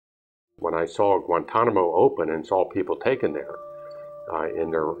When I saw Guantanamo open and saw people taken there in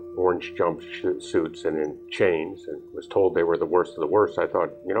their orange jumpsuits and in chains, and was told they were the worst of the worst, I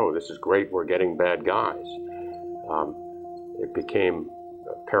thought, this is great, we're getting bad guys. It became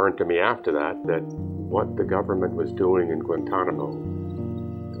apparent to me after that what the government was doing in Guantanamo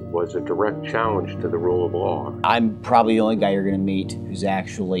was a direct challenge to the rule of law. I'm probably the only guy you're going to meet who's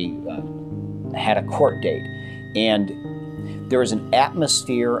actually had a court date. And there is an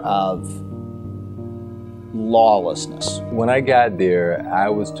atmosphere of lawlessness. When I got there, I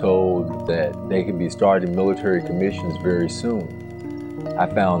was told that they could be starting military commissions very soon. I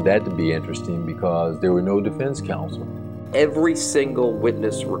found that to be interesting because there were no defense counsel. Every single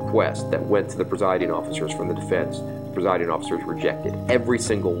witness request that went to the presiding officers from the defense, the presiding officers rejected. Every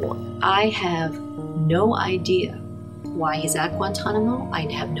single one. I have no idea why he's at Guantanamo.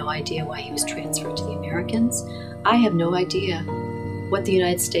 I have no idea why he was transferred to the Americans. I have no idea what the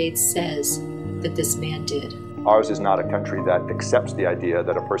United States says that this man did. Ours is not a country that accepts the idea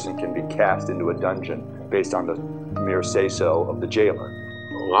that a person can be cast into a dungeon based on the mere say-so of the jailer.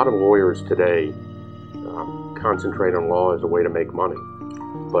 A lot of lawyers today concentrate on law as a way to make money,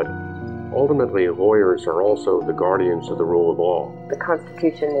 but ultimately lawyers are also the guardians of the rule of law. The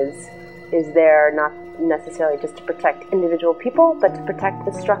Constitution is there not necessarily just to protect individual people, but to protect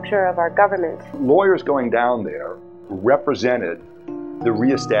the structure of our government. Lawyers going down there represented the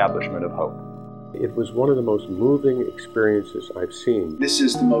reestablishment of hope. It was one of the most moving experiences I've seen. This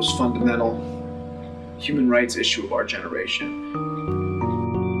is the most fundamental human rights issue of our generation.